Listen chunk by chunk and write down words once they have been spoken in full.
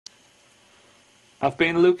I've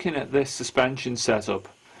been looking at this suspension setup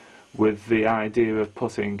with the idea of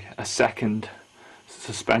putting a second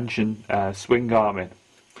suspension swing arm in.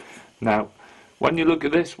 Now, when you look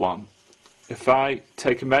at this one, if I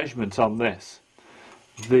take a measurement on this,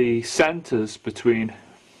 the centres between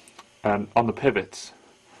on the pivots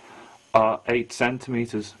are 8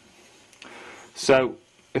 centimetres. So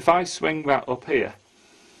if I swing that up here,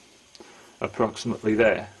 approximately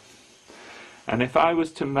there, and if I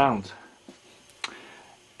was to mount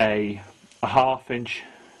a half-inch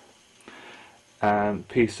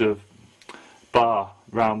piece of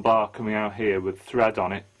round bar coming out here with thread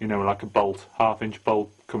on it, you know, like a bolt, half-inch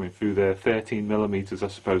bolt coming through there, 13mm I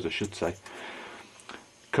suppose I should say,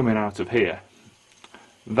 coming out of here,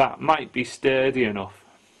 that might be sturdy enough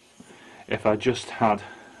if I just had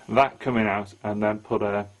that coming out and then put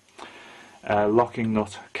a locking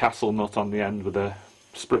nut, castle nut on the end with a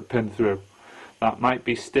split pin through. That might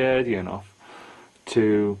be sturdy enough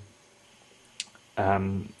to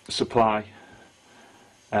supply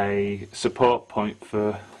a support point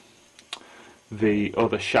for the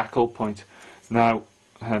other shackle point. Now,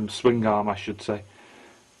 swing arm I should say.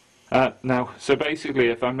 So basically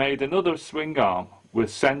if I made another swing arm with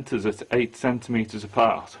centres at 8 centimetres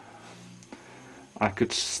apart, I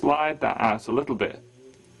could slide that out a little bit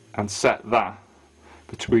and set that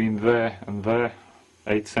between there and there,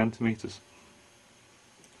 8 centimetres.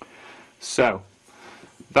 So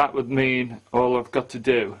that would mean all I've got to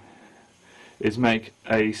do is make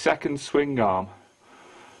a second swing arm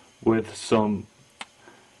with some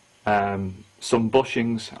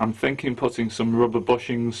bushings. I'm thinking putting some rubber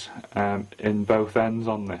bushings in both ends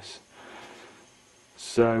on this.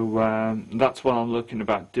 So that's what I'm looking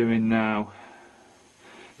about doing now.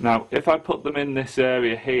 Now if I put them in this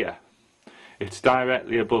area here, it's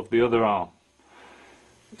directly above the other arm,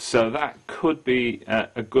 so that could be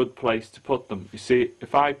a good place to put them. You see,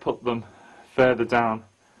 if I put them further down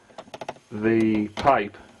the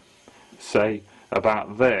pipe, say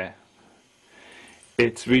about there,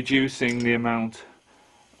 it's reducing the amount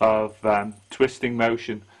of twisting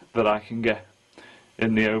motion that I can get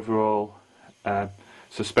in the overall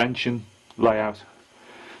suspension layout.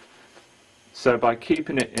 So by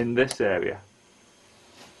keeping it in this area,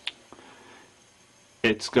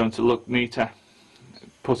 it's going to look neater,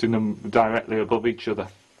 putting them directly above each other.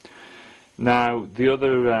 Now the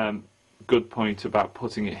other good point about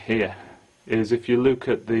putting it here is if you look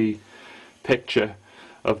at the picture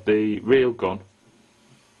of the real gun,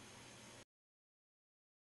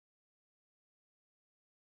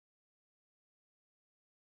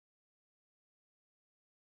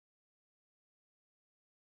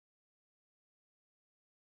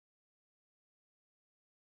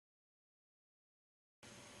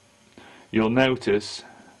 you'll notice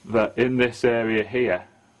that in this area here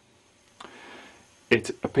it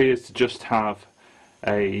appears to just have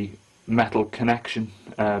a metal connection,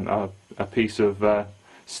 a piece of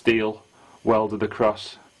steel welded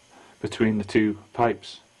across between the two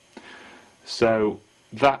pipes. So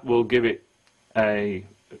that will give it a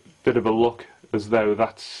bit of a look as though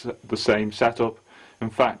that's the same setup. In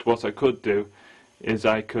fact, what I could do is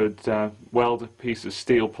I could weld a piece of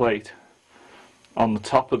steel plate on the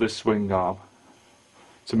top of the swing arm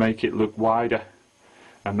to make it look wider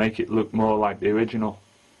and make it look more like the original.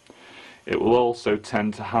 It will also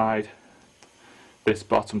tend to hide this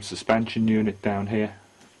bottom suspension unit down here.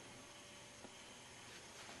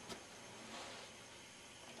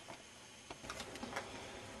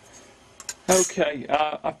 Okay,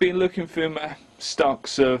 I've been looking through my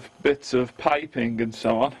stocks of bits of piping and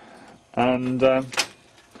so on, and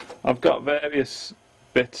I've got various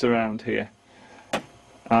bits around here.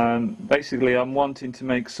 Basically I'm wanting to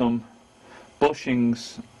make some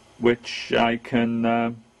bushings which I can,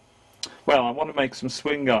 well, I want to make some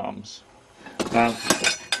swing arms. Now,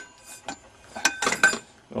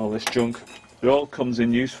 all this junk, it all comes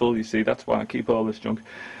in useful, you see, that's why I keep all this junk.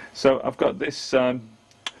 So I've got this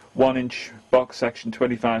 1-inch box section,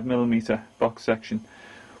 25mm box section,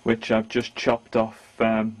 which I've just chopped off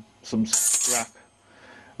some scrap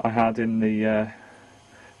I had in the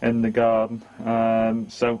garden.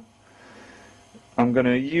 So I'm going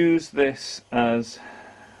to use this as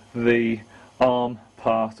the arm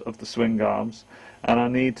part of the swing arms, and I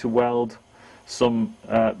need to weld some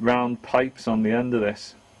round pipes on the end of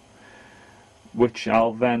this, which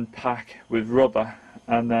I'll then pack with rubber,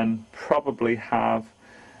 and then probably have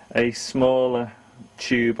a smaller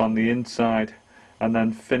tube on the inside, and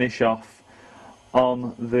then finish off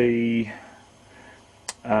on the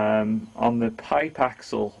pipe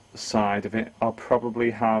axle side of it. I'll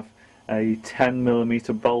probably have a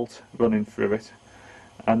 10mm bolt running through it,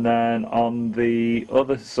 and then on the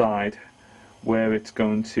other side where it's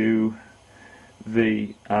going to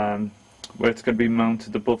be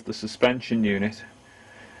mounted above the suspension unit,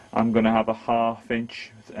 I'm going to have a 1/2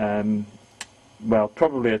 inch, well,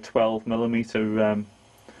 probably a 12mm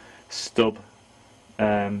stub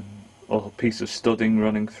or piece of studding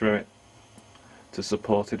running through it to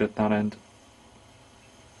support it at that end.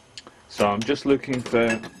 So I'm just looking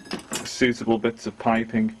for suitable bits of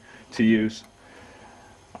piping to use.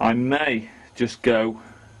 I may just go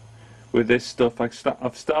with this stuff.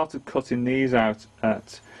 I've started cutting these out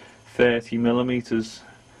at 30mm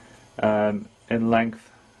in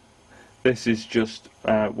length. This is just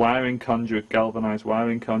wiring conduit, galvanized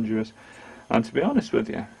wiring conduit, and to be honest with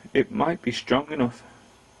you, it might be strong enough.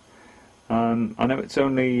 I know it's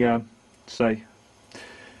only say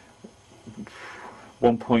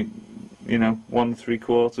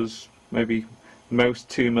 1.3/4, maybe most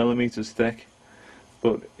 2mm thick,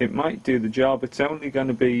 but it might do the job. It's only going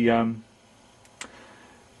to be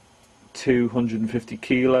 250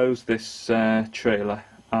 kilos, this trailer,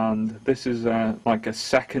 and this is like a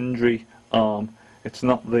secondary arm. It's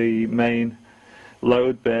not the main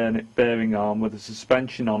load bearing arm with a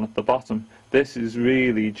suspension on at the bottom. This is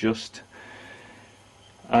really just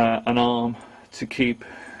an arm to keep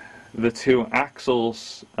the two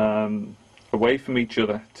axles away from each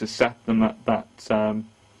other, to set them at that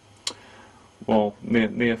well,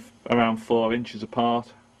 near around 4 inches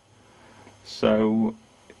apart. So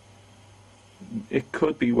it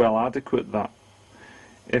could be well adequate, that.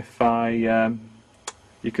 If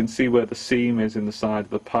you can see where the seam is in the side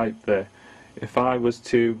of the pipe there. If I was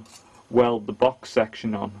to weld the box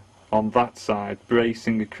section on that side,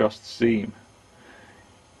 bracing across the seam,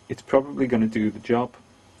 it's probably going to do the job.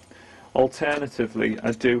 Alternatively,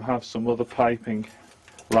 I do have some other piping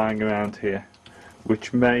lying around here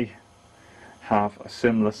which may have a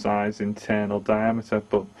similar size internal diameter,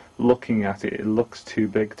 but looking at it, it looks too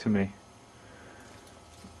big to me.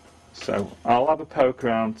 So I'll have a poke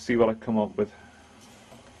around, see what I come up with.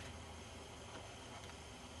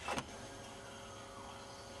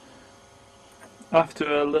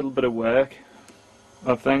 After a little bit of work,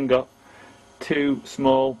 I've then got 2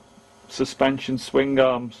 small suspension swing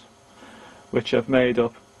arms which I've made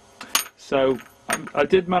up. So I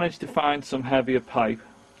did manage to find some heavier pipe.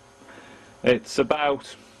 It's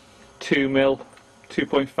about 2mm,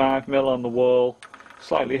 2.5mm on the wall,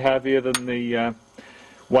 slightly heavier than the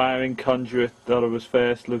wiring conduit that I was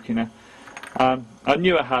first looking at. I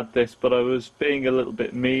knew I had this, but I was being a little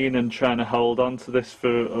bit mean and trying to hold on to this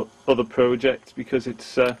for other projects, because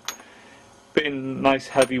it's been nice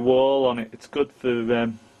heavy wall on it. It's good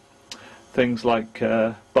for things like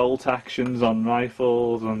bolt actions on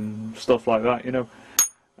rifles and stuff like that, you know.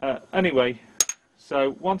 Anyway,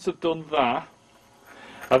 so once I've done that,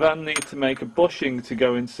 I then need to make a bushing to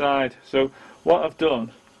go inside. So what I've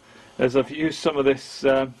done is I've used some of this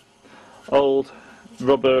old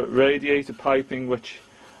rubber radiator piping which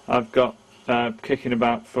I've got kicking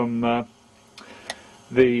about from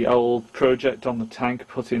the old project on the tank,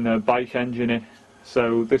 putting a bike engine in.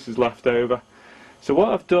 So this is left over. So what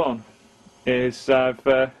I've done is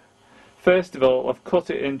I've first of all I've cut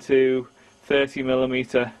it into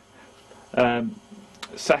 30mm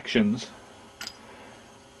sections,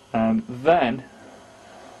 and then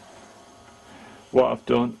what I've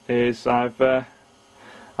done is I've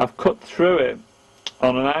cut through it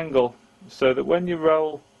on an angle, so that when you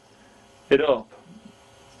roll it up,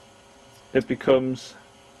 it becomes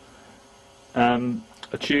a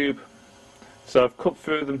tube. So I've cut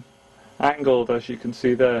through them angled, as you can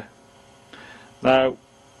see there. Now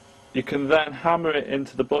you can then hammer it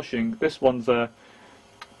into the bushing. This one's an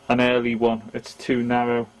early one, it's too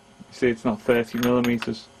narrow. You see, it's not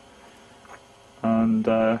 30mm, and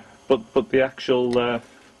but the actual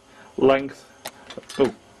length,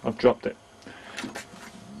 oh, I've dropped it.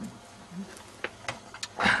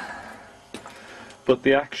 But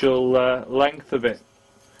the actual length of it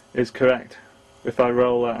is correct if I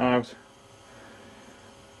roll that out.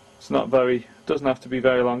 It's not very, doesn't have to be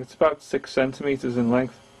very long. It's about 6 centimeters in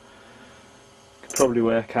length. You could probably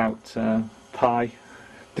work out pi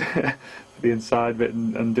for the inside of it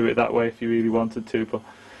and do it that way if you really wanted to, but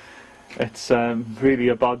it's really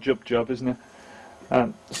a bodge up job, isn't it?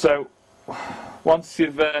 So once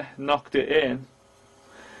you've knocked it in,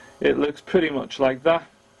 it looks pretty much like that.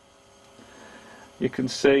 You can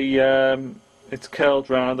see it's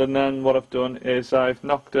curled round, and then what I've done is I've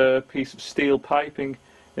knocked a piece of steel piping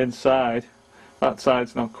inside. That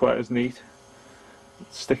side's not quite as neat,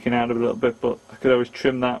 it's sticking out a little bit, but I could always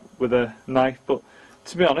trim that with a knife. But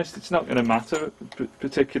to be honest, it's not going to matter,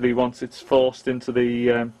 particularly once it's forced into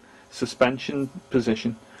the suspension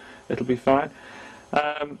position. It'll be fine.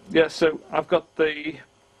 Yeah, so I've got the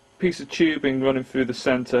piece of tubing running through the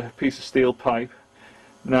centre, piece of steel pipe.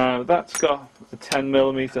 Now that's got a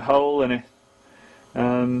 10mm hole in it.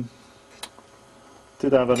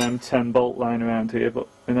 Did have an M10 bolt line around here, but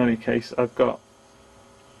in any case I've got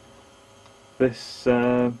this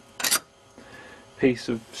piece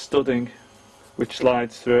of studding which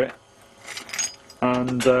slides through it,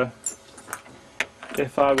 and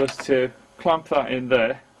if I was to clamp that in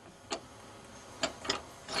there,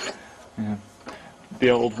 yeah, the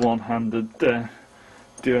old one-handed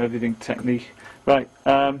do everything technique. Right,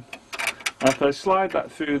 if I slide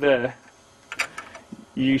that through there,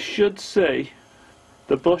 you should see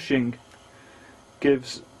the bushing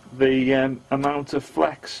gives the amount of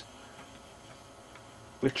flex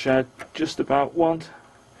which I just about want.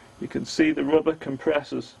 You can see the rubber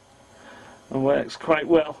compresses and works quite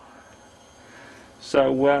well.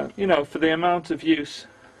 So you know, for the amount of use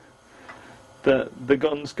that the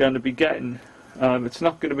gun's going to be getting, it's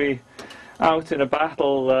not going to be out in a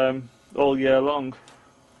battle all year long.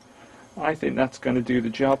 I think that's going to do the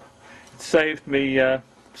job. It saved me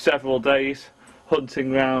several days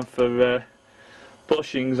hunting around for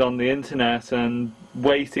bushings on the internet and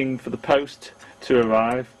waiting for the post to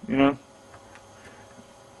arrive, you know.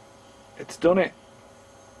 It's done it.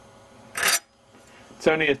 It's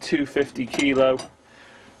only a 250 kilo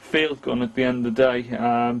field gun at the end of the day,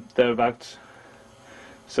 thereabouts,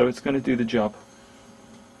 so it's going to do the job.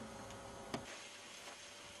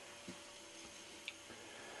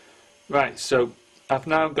 Right, so I've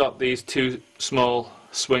now got these two small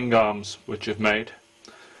swing arms which I've made,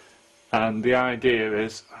 and the idea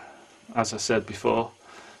is, as I said before,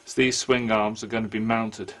 is these swing arms are going to be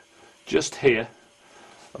mounted just here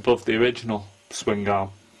above the original swing arm,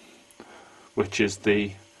 which is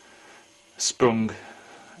the sprung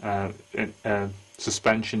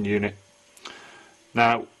suspension unit.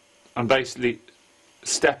 Now I'm basically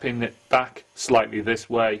stepping it back slightly this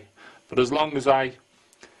way, but as long as I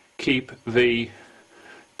keep the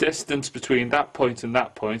distance between that point and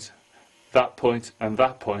that point, that point and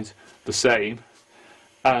that point the same,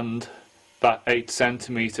 and that 8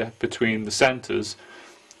 cm between the centres,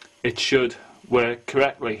 it should work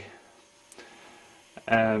correctly.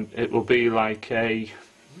 It will be like a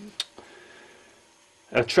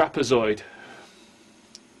trapezoid,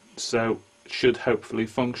 so it should hopefully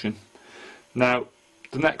function. Now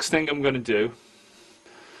the next thing I'm going to do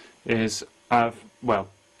is I've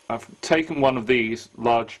taken one of these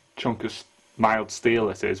large chunk of mild steel,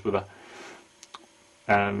 it is, with a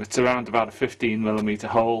it's around about a 15mm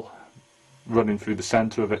hole running through the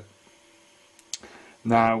centre of it.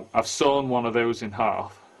 Now I've sawn one of those in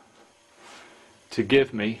half to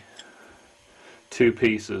give me two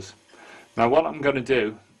pieces. Now what I'm going to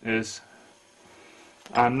do is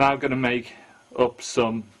I'm now going to make up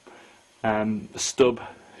some stub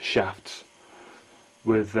shafts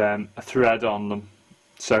with a thread on them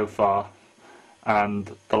so far,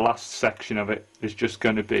 and the last section of it is just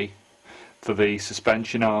going to be for the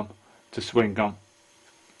suspension arm to swing on,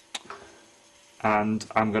 and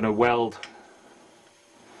I'm going to weld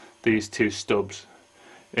these two stubs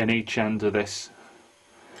in each end of this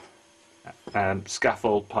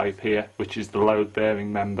scaffold pipe here, which is the load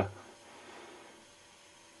bearing member.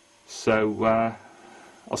 So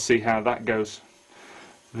I'll see how that goes.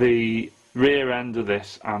 The rear end of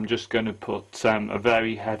this, I'm just going to put a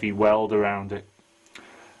very heavy weld around it,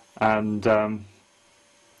 and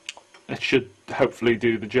it should hopefully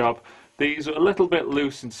do the job. These are a little bit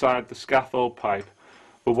loose inside the scaffold pipe,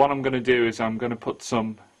 but what I'm going to do is I'm going to put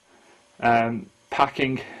some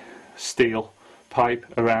packing steel pipe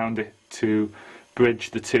around it to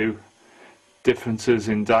bridge the two differences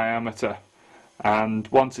in diameter, and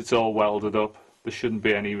once it's all welded up there shouldn't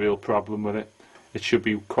be any real problem with it. It should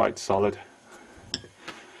be quite solid,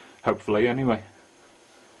 hopefully anyway.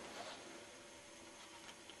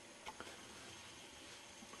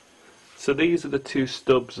 So these are the two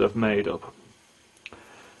stubs I've made up.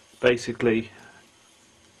 Basically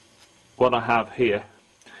what I have here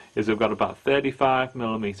is I've got about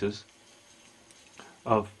 35mm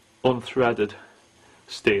of unthreaded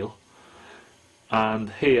steel, and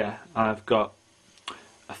here I've got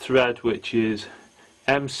a thread which is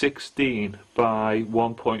M16 by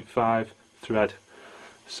 1.5 thread,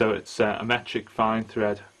 so it's a metric fine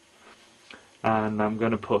thread, and I'm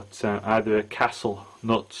going to put either a Castle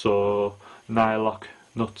nuts or Nylock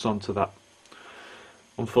nuts onto that.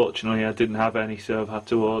 Unfortunately I didn't have any, so I've had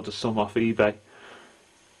to order some off eBay.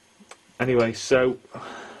 Anyway, so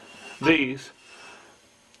these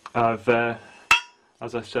I've,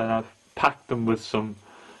 as I said, I've packed them with some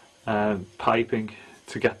piping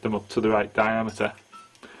to get them up to the right diameter,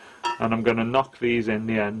 and I'm going to knock these in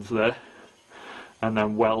the ends there and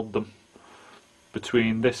then weld them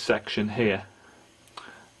between this section here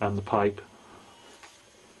and the pipe.